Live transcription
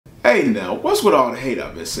Hey now, what's with all the hate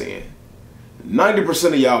I've been seeing?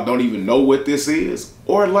 90% of y'all don't even know what this is,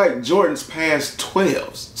 or like Jordan's past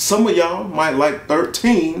 12s. Some of y'all might like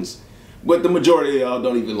 13s, but the majority of y'all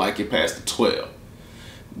don't even like it past the 12.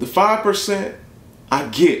 The 5%, I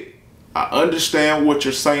get it. I understand what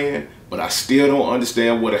you're saying, but I still don't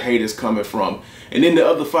understand where the hate is coming from. And then the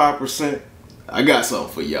other 5%, I got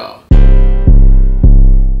something for y'all.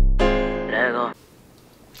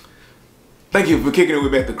 Thank you for kicking it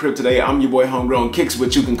with me at the crib today. I'm your boy Homegrown Kicks,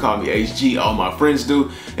 but you can call me HG. All my friends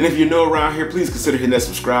do. And if you're new around here, please consider hitting that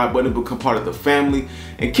subscribe button to become part of the family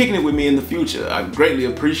and kicking it with me in the future. I greatly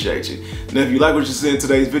appreciate you. Now, if you like what you see in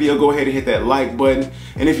today's video, go ahead and hit that like button.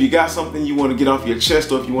 And if you got something you want to get off your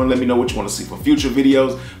chest, or if you want to let me know what you want to see for future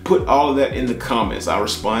videos, put all of that in the comments. I'll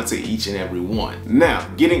respond to each and every one. Now,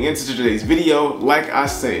 getting into today's video, like I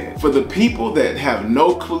said, for the people that have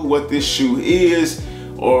no clue what this shoe is,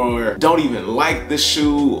 or don't even like the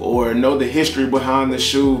shoe, or know the history behind the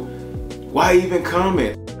shoe, why even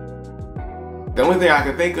comment? The only thing I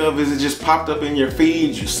can think of is it just popped up in your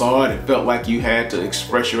feed, you saw it and felt like you had to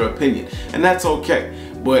express your opinion. And that's okay,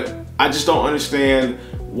 but I just don't understand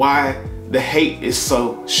why the hate is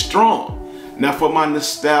so strong. Now, for my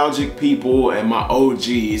nostalgic people and my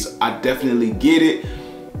OGs, I definitely get it.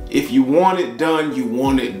 If you want it done, you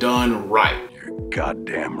want it done right. You're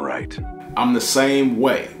goddamn right. I'm the same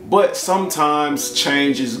way, but sometimes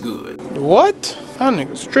change is good. What? That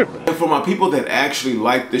nigga's tripping. And for my people that actually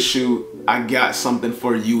like the shoe, I got something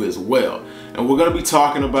for you as well. And we're gonna be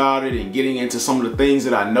talking about it and getting into some of the things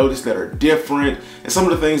that I noticed that are different and some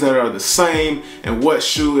of the things that are the same. And what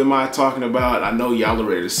shoe am I talking about? I know y'all are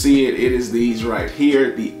ready to see it. It is these right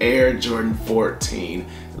here, the Air Jordan 14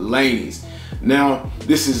 Laneys. Now,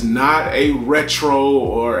 this is not a retro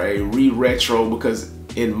or a re-retro, because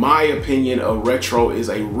in my opinion, a retro is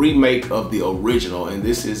a remake of the original, and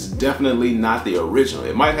this is definitely not the original.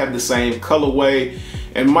 It might have the same colorway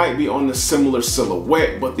and might be on the similar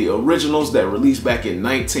silhouette, but the originals that released back in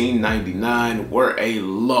 1999 were a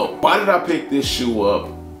low. Why did I pick this shoe up?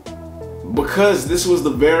 Because this was the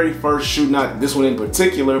very first shoe, not this one in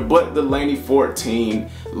particular, but the Laney 14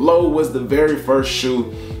 low was the very first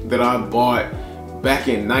shoe that I bought back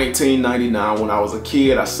in 1999 when I was a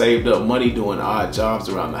kid. I saved up money doing odd jobs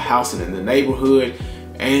around the house and in the neighborhood,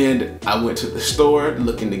 and I went to the store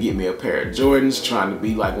looking to get me a pair of Jordans, trying to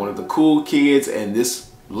be like one of the cool kids, and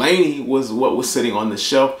this Laney was what was sitting on the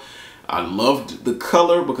shelf. I loved the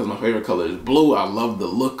color because my favorite color is blue. I love the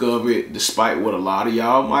look of it, despite what a lot of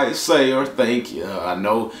y'all might say or think. I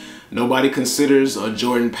know nobody considers a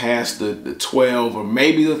Jordan past the 12 or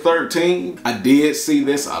maybe the 13. I did see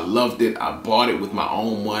this, I loved it, I bought it with my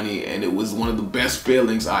own money, and it was one of the best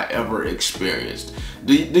feelings I ever experienced.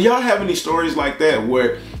 Do y'all have any stories like that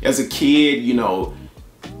where as a kid, you know,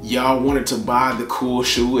 y'all wanted to buy the cool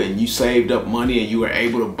shoe and you saved up money and you were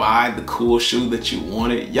able to buy the cool shoe that you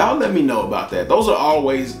wanted? Y'all let me know about that. Those are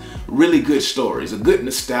always really good stories, a good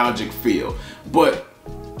nostalgic feel. But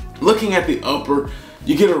looking at the upper,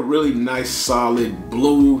 you get a really nice solid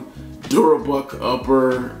blue Durabuck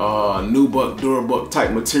upper, Nubuck Durabuck type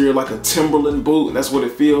material, like a Timberland boot. That's what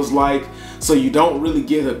it feels like. So you don't really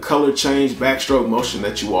get a color change backstroke motion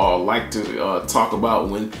that you all like to talk about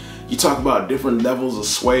when you talk about different levels of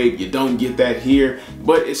suede. You don't get that here,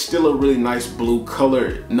 but it's still a really nice blue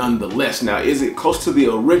color nonetheless. Now, is it close to the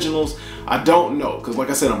originals? I don't know, because like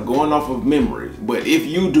I said, I'm going off of memory, but if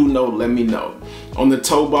you do know, let me know. On the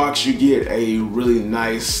toe box, you get a really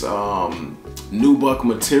nice Nubuck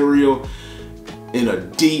material in a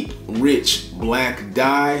deep, rich black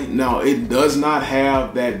dye. Now, it does not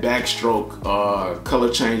have that backstroke color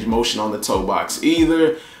change motion on the toe box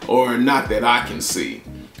either, or not that I can see.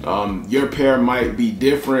 Your pair might be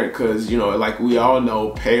different because, you know, like we all know,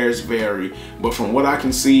 pairs vary, but from what I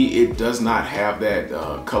can see, it does not have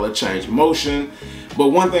that color change motion. But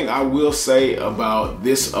one thing I will say about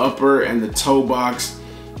this upper and the toe box,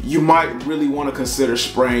 you might really want to consider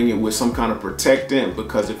spraying it with some kind of protectant,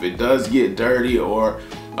 because if it does get dirty, or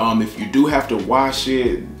if you do have to wash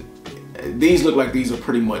it, these look like these are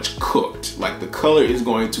pretty much cooked. Like the color is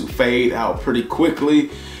going to fade out pretty quickly.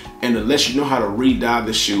 And unless you know how to re-dye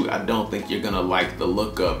the shoe, I don't think you're gonna like the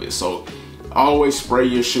look of it. So always spray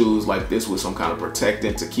your shoes like this with some kind of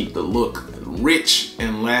protectant to keep the look rich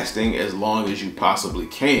and lasting as long as you possibly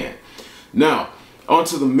can. Now,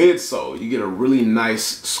 onto the midsole, you get a really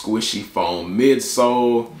nice squishy foam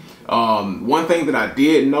midsole. One thing that I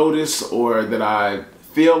did notice, or that I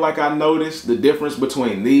feel like I noticed, the difference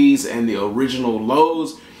between these and the original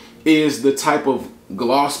lows is the type of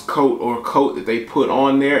gloss coat or coat that they put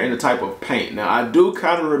on there and the type of paint. Now I do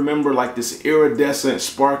kind of remember like this iridescent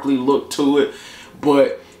sparkly look to it,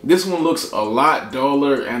 but this one looks a lot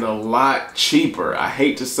duller and a lot cheaper. I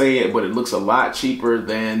hate to say it, but it looks a lot cheaper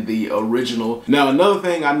than the original. Now another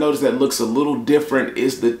thing I noticed that looks a little different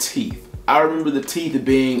is the teeth. I remember the teeth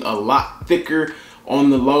being a lot thicker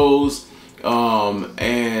on the lows,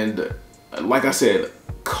 and like I said,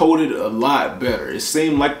 coated a lot better. It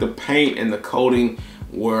seemed like the paint and the coating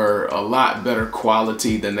were a lot better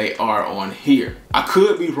quality than they are on here. I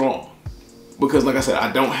could be wrong, because like I said,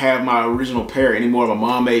 I don't have my original pair anymore. My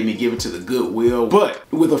mom made me give it to the Goodwill. But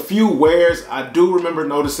with a few wears, I do remember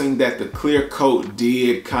noticing that the clear coat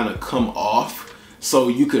did kind of come off. So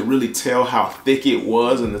you could really tell how thick it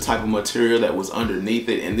was and the type of material that was underneath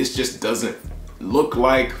it. And this just doesn't look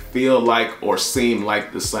like, feel like, or seem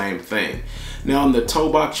like the same thing. Now on the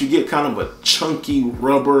toe box, you get kind of a chunky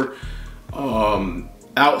rubber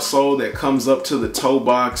outsole that comes up to the toe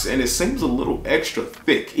box, and it seems a little extra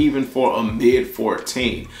thick even for a mid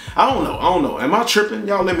 14. I don't know. Am I tripping?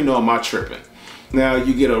 Y'all let me know, am I tripping? Now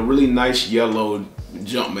you get a really nice yellow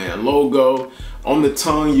Jumpman logo. On the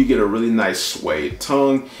tongue, you get a really nice suede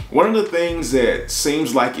tongue. One of the things that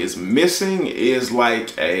seems like is missing is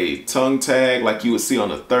like a tongue tag like you would see on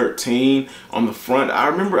the 13 on the front.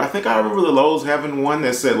 I think I remember the Lowe's having one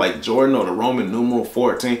that said like Jordan or the Roman numeral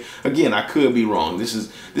 14. Again, I could be wrong. This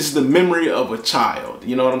is the memory of a child.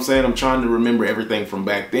 You know what I'm saying? I'm trying to remember everything from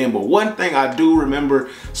back then. But one thing I do remember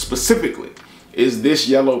specifically is this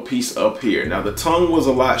yellow piece up here. Now the tongue was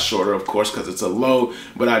a lot shorter, of course, because it's a low,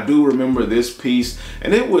 but I do remember this piece,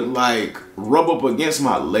 and it would like rub up against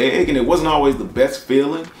my leg, and it wasn't always the best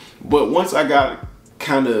feeling. But once I got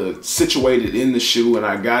kind of situated in the shoe and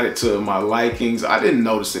I got it to my likings, I didn't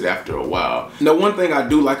notice it after a while. Now one thing I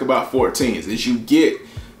do like about 14s is you get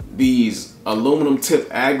these aluminum tip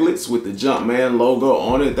aglets with the Jumpman logo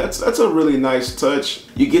on it. That's a really nice touch.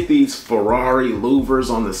 You get these Ferrari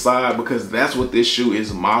louvers on the side because that's what this shoe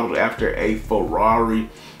is modeled after, a Ferrari.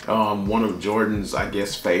 One of Jordan's, I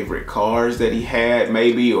guess, favorite cars that he had,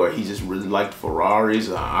 maybe, or he just really liked Ferraris.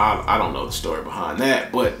 I don't know the story behind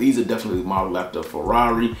that, but these are definitely modeled after a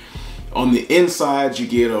Ferrari. On the inside, you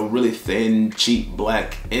get a really thin, cheap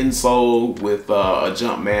black insole with a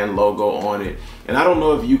Jumpman logo on it. And I don't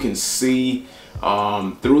know if you can see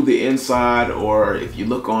through the inside, or if you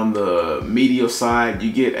look on the medial side,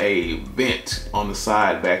 you get a vent on the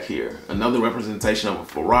side back here. Another representation of a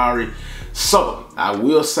Ferrari. So I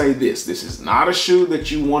will say this is not a shoe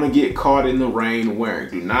that you want to get caught in the rain wearing.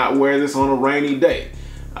 Do not wear this on a rainy day.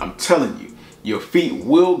 I'm telling you, your feet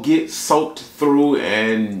will get soaked through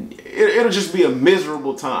and it'll just be a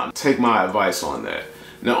miserable time. Take my advice on that.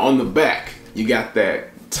 Now on the back, you got that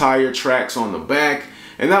tire tracks on the back,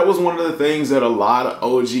 and that was one of the things that a lot of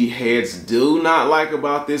OG heads do not like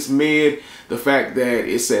about this mid, the fact that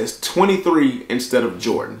it says 23 instead of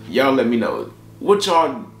Jordan. Y'all let me know, what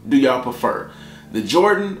y'all do y'all prefer, the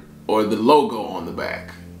Jordan or the logo on the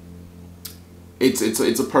back? It's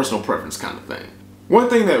a personal preference kind of thing. One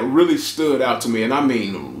thing that really stood out to me, and I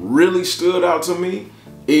mean really stood out to me,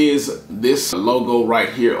 is this logo right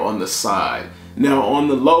here on the side. Now on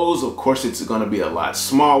the lows, of course, it's going to be a lot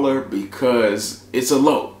smaller because it's a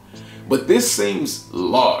low. But this seems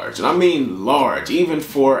large, and I mean large, even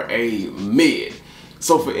for a mid.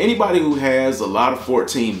 So for anybody who has a lot of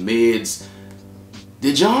 14 mids,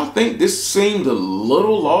 did y'all think this seemed a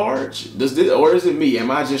little large? Or is it me? Am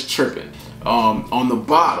I just tripping? On the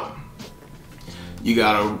bottom, you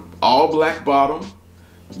got an all black bottom.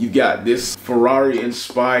 You got this Ferrari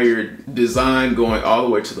inspired design going all the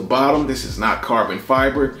way to the bottom. This is not carbon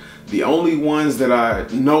fiber. The only ones that I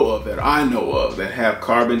know of that have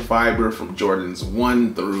carbon fiber from Jordans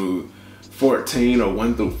 1 through 14 or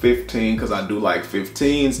 1 through 15, because I do like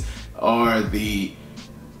 15s, are the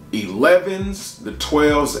 11s, the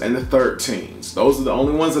 12s, and the 13s. Those are the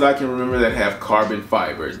only ones that I can remember that have carbon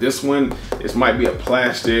fiber. This one, this might be a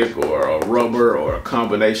plastic or a rubber or a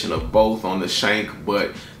combination of both on the shank,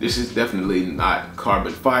 but this is definitely not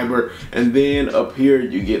carbon fiber. And then up here,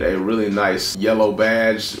 you get a really nice yellow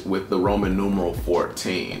badge with the Roman numeral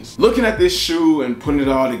 14s. Looking at this shoe and putting it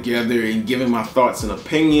all together and giving my thoughts and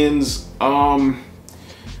opinions,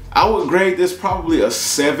 I would grade this probably a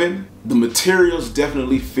 7. The materials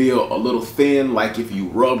definitely feel a little thin, like if you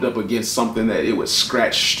rubbed up against something that it would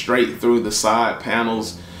scratch straight through the side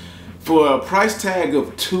panels. For a price tag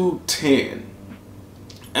of $210,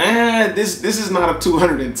 this is not a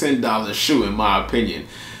 $210 shoe in my opinion.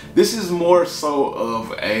 This is more so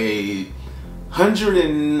of a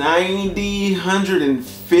 190,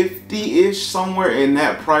 150-ish, somewhere in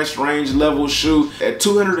that price range level shoe at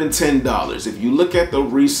 $210. If you look at the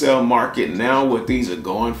resale market now, what these are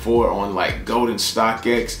going for on like Golden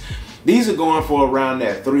StockX, these are going for around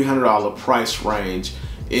that $300 price range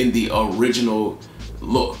in the original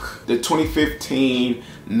look. The 2015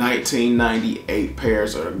 1998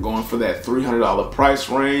 pairs are going for that $300 price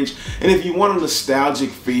range, and if you want a nostalgic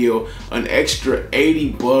feel, an extra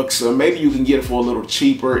 80 bucks, or maybe you can get it for a little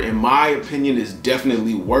cheaper, in my opinion is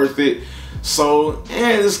definitely worth it. So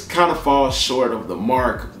this kind of falls short of the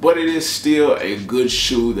mark, but it is still a good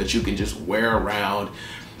shoe that you can just wear around.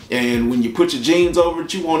 And when you put your jeans over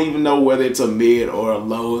it, you won't even know whether it's a mid or a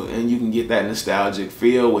low, and you can get that nostalgic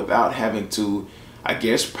feel without having to, I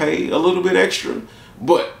guess, pay a little bit extra.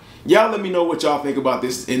 But y'all let me know what y'all think about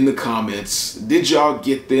this in the comments. Did y'all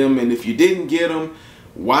get them? And if you didn't get them,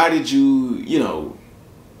 why did you,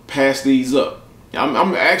 pass these up?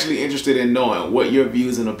 I'm actually interested in knowing what your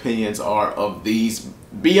views and opinions are of these,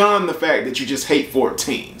 beyond the fact that you just hate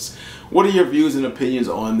 14s. What are your views and opinions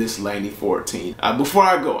on this Laney 14? Before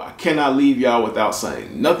I go, I cannot leave y'all without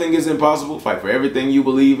saying, nothing is impossible. Fight for everything you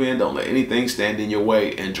believe in. Don't let anything stand in your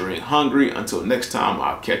way, and drink hungry. Until next time,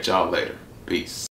 I'll catch y'all later. Peace.